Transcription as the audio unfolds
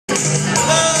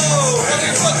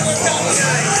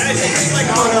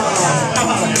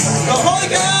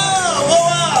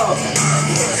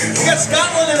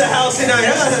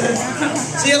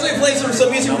See, let me play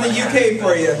some music from the UK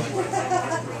for you.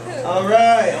 All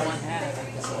right.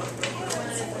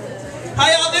 How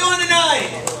y'all doing tonight?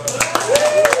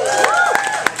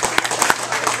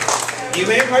 You,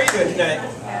 man, how are you doing tonight?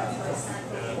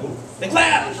 The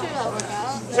clap.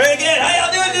 Try it again. How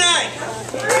y'all doing tonight?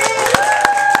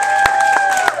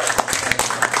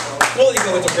 We'll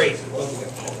go with the phrase.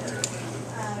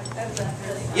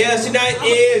 Yes, tonight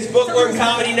is Bookworm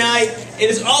Comedy Night. It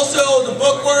is also the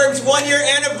Bookworm's 1-year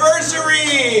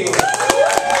anniversary.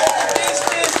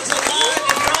 Business is alive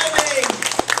and thriving.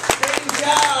 Getting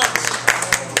jobs.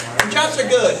 And jobs are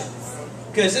good.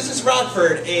 Because this is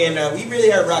Rockford, and we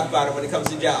really are rock bottom when it comes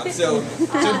to jobs. So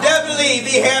definitely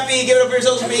be happy, give it up for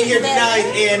yourselves for being here tonight,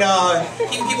 and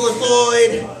keep people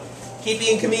employed,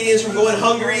 keeping comedians from going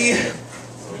hungry.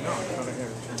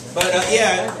 But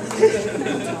yeah,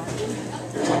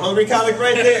 there's a hungry comic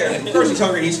right there. Of course he's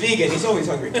hungry, he's vegan, he's always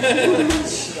hungry.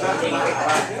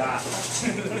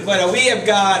 But we have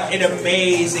got an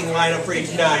amazing lineup for you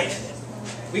tonight.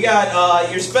 We got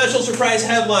your special surprise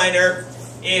headliner.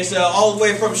 Is all the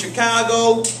way from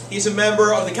Chicago. He's a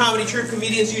member of the comedy troupe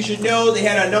Comedians You Should Know. They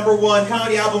had a #1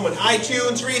 comedy album on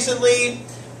iTunes recently.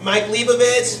 Mike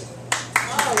Leibovitz.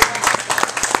 Oh,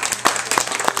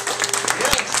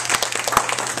 yes.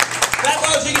 That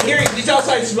was you can hear him. He's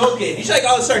outside smoking. He's like,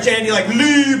 oh, start chanting like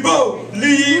Lebo,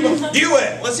 Lebo. Do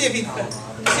it. Let's see if his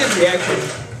reaction.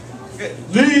 Good.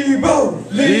 Lebo,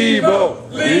 Lebo,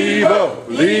 Lebo,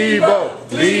 Lebo,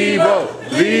 Lebo,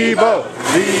 Lebo,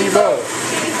 Lebo.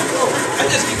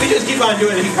 We just keep on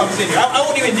doing it. He comes in here. I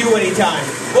won't even do any time.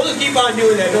 We'll just keep on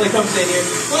doing that until he comes in here.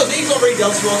 Well, he's already done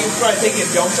smoking. He's probably taking a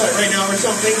dump site right now or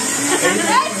something.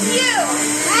 That's you.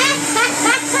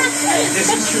 This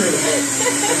is true.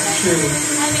 This is true.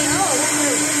 I mean,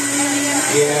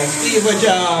 yeah. Speaking of which,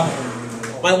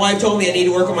 my wife told me I need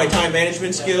to work on my time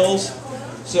management skills.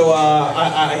 So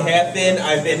I have been.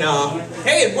 I've been.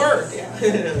 Hey, it worked.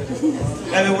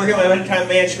 I've been working on my time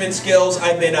management skills.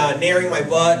 I've been narrowing my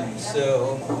butt,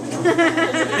 so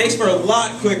it makes for a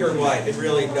lot quicker life. It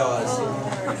really does.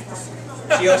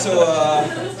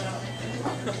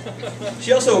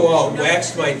 She also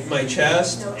waxed my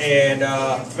chest, and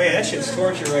man, that shit's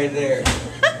torture right there.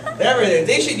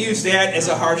 They should use that as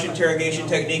a harsh interrogation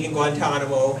technique in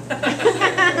Guantanamo.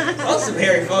 Oh, some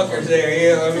hairy fuckers there, you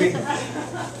know what I mean?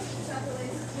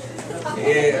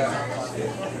 Yeah.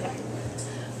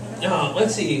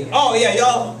 Let's see. Oh yeah,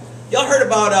 y'all heard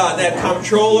about that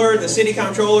comptroller, the city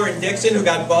comptroller in Dixon who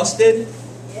got busted?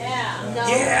 Yeah. No.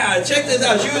 Yeah, check this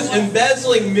out. She was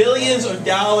embezzling millions of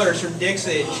dollars from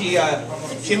Dixon. She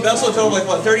embezzled a total of like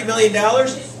what, $30 million?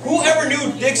 Whoever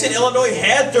knew Dixon, Illinois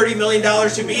had $30 million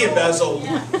to be embezzled?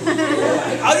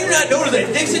 How do you not notice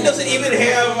that? Dixon doesn't even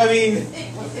have,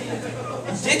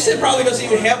 Dixon probably doesn't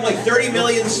even have like 30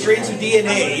 million strains of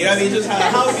DNA. You know what I mean? Just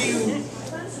how do you...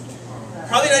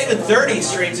 Probably not even 30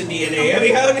 strains of DNA. I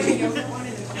mean, how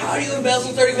do you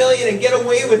embezzle 30 million and get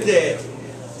away with it?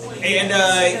 And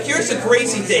here's the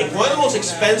crazy thing. One of the most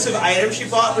expensive items she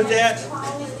bought with that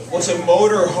was a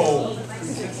motor home.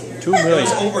 $2 million. It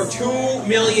was over $2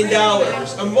 million.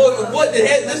 What?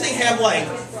 This thing have like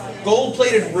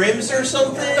gold-plated rims or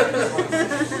something?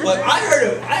 Look, I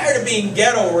heard of being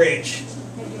ghetto rich,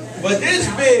 but this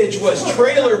bitch was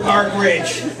trailer park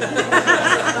rich.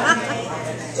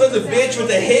 So the bitch with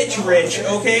the hitch rich,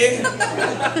 okay?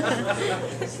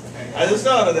 I just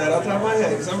thought of that off the top of my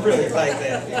head because I'm really like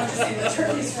that.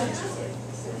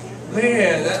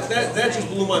 Man, that just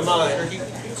blew my mind.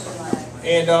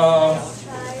 And on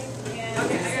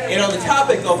the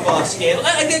topic of scandal,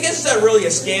 I guess it's not really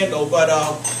a scandal, but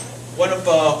one of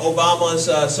Obama's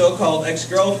so-called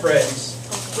ex-girlfriends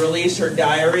released her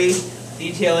diary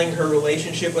detailing her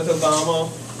relationship with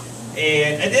Obama.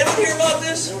 And did anyone hear about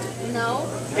this? No.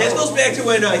 Yeah, this goes back to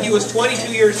when he was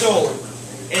 22 years old.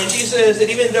 And she says that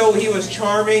even though he was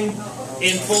charming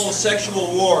in full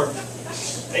sexual warmth,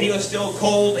 that he was still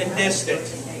cold and distant.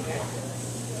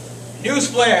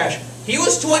 Newsflash, he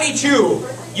was 22.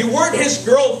 You weren't his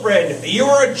girlfriend. You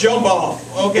were a jump-off,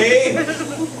 okay?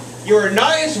 You were a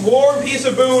nice, warm piece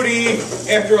of booty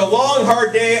after a long,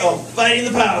 hard day of fighting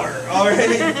the power,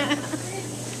 alright?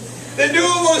 The dude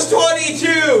was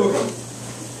 22!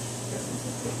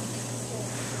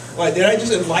 What, did I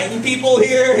just enlighten people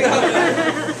here?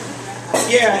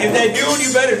 Yeah, if that dude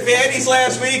you bet at Fanny's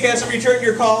last week hasn't returned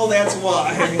your call, that's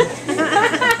why.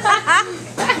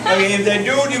 Okay, if that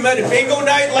dude you met at bingo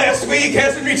night last week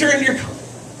hasn't returned your call.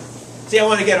 See, I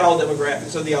want to get all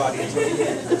demographics of the audience.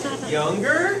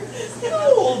 Younger and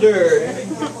older.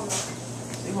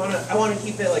 I want to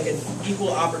keep it like an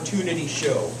equal opportunity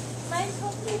show. Mine's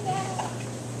hopefully bad.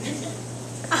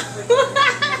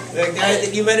 That guy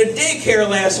that you met at daycare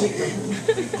last week.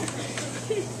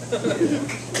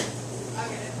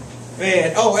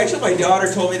 Man, oh, actually my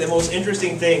daughter told me the most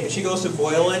interesting thing. She goes to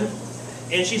Boylan,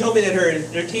 and she told me that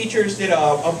their teachers did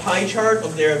a pie chart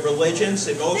of their religions.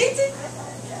 And most, they did.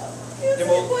 It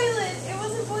wasn't Boylan. It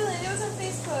wasn't Boylan. It was on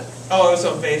Facebook. Oh, it was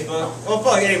on Facebook. Well,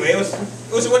 fuck. Anyway, it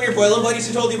was one of your Boylan buddies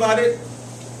who told you about it.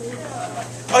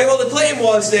 Okay, well, the claim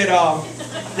was that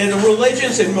the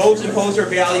religions that most impose their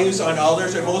values on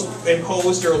others, or most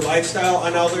impose their lifestyle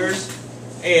on others,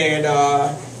 and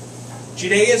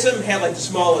Judaism had like the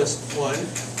smallest one,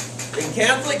 and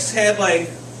Catholics had like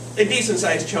a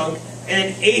decent-sized chunk,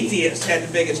 and atheists had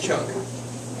the biggest chunk.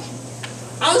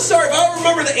 I'm sorry, but I don't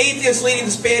remember the atheists leading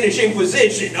the Spanish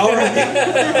Inquisition, alright?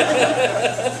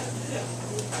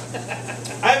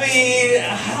 I mean,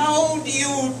 how do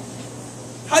you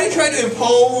try to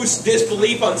impose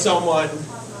disbelief on someone?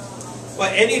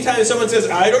 But anytime someone says,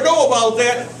 I don't know about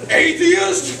that,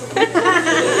 atheist,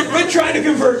 been trying to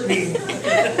convert me.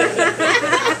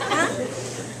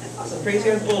 Some crazy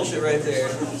ass bullshit right there.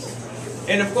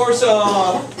 And of course,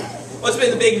 what's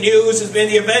been the big news has been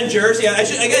the Avengers. Yeah, I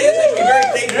guess I should be very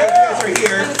thankful that you guys are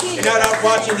here and not out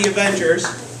watching the Avengers.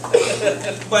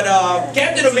 But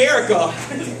Captain America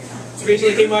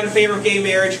recently came out in favor of gay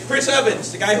marriage. Chris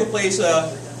Evans, the guy who plays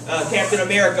Captain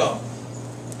America,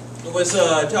 was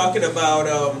talking about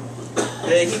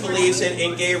that he believes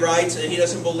in gay rights, and he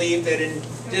doesn't believe that in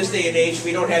this day and age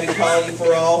we don't have equality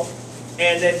for all,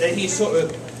 and that he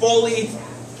fully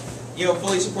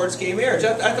supports gay marriage.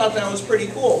 I thought that was pretty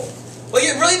cool. Well,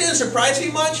 it really didn't surprise me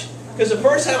much, because the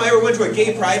first time I ever went to a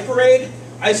gay pride parade,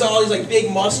 I saw all these like big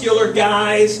muscular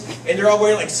guys, and they're all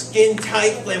wearing like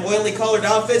skin-tight, flamboyantly colored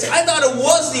outfits. I thought it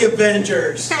was the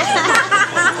Avengers.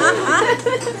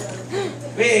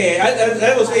 Man,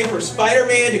 that was made for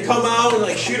Spider-Man to come out and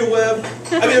like shoot a web.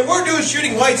 I mean, they weren't doing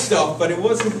shooting white stuff, but it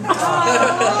wasn't.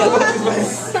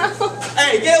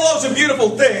 Hey, gay love's a beautiful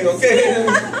thing, okay?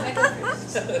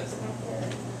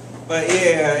 But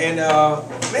yeah, and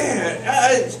man,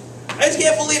 I just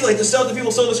can't believe like the stuff that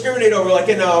people still discriminate over. Like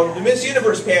in the Miss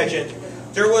Universe pageant,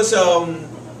 there was a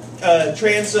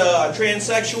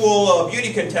transsexual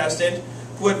beauty contestant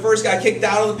who at first got kicked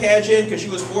out of the pageant because she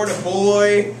was born a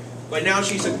boy, but now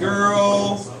she's a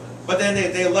girl. But then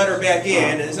they let her back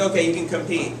in, and it's okay, you can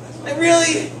compete. Like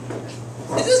really?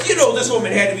 This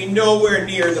woman had to be nowhere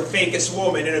near the fakest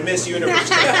woman in a Miss Universe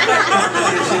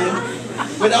competition.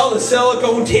 With all the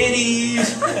silicone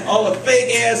titties, all the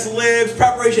fake ass lips,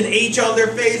 preparation H on their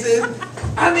faces.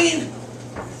 I mean,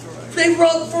 they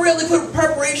really put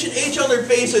preparation H on their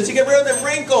faces to get rid of their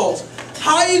wrinkles.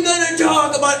 How are you going to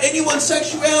talk about anyone's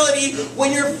sexuality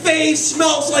when your face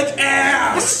smells like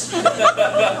ass?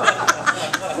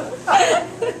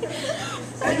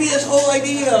 I mean, this whole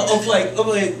idea of like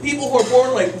people who are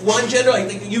born like one gender,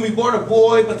 like you be born a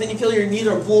boy, but then you feel you're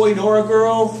neither a boy nor a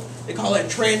girl. They call it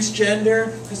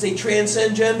transgender because they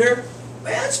transcend gender.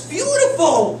 Man, that's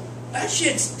beautiful. That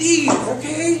shit's deep,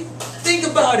 okay? Think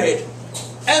about it.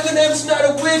 Eminem's not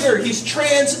a wigger. He's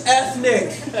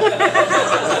trans-ethnic.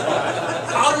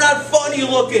 I'm not funny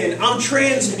looking. I'm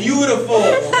trans-beautiful.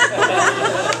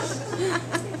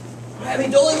 I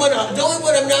mean, the only one I'm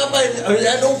not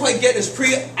I don't quite get is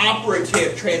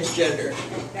pre-operative transgender.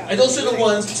 And those are the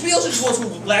ones. To me, those are just ones who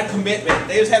lack commitment.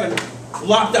 They just haven't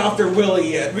locked off their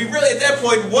willy yet. We really, at that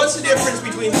point, what's the difference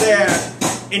between that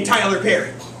and Tyler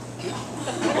Perry?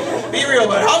 Be real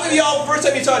about it. How many of y'all, first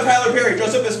time you saw Tyler Perry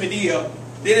dressed up as Medea,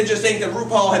 didn't just think that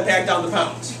RuPaul had packed down the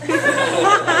pounds?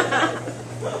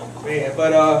 Man,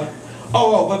 but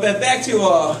but back to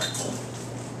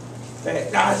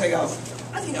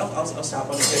I think I'll stop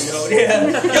on the same note.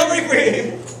 Yeah, y'all ready for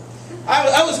it?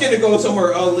 I was gonna go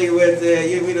somewhere ugly with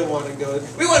we don't want to go.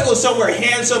 We want to go somewhere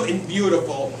handsome and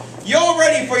beautiful. Y'all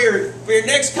ready for your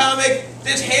next comic?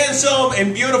 This handsome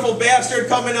and beautiful bastard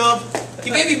coming up. He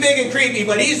may be big and creepy,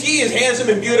 but he is handsome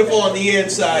and beautiful on the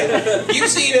inside. You've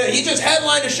seen it. He just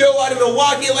headlined a show out of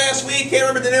Milwaukee last week. Can't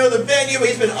remember the name of the venue, but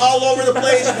he's been all over the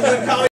place. He's been doing comedy.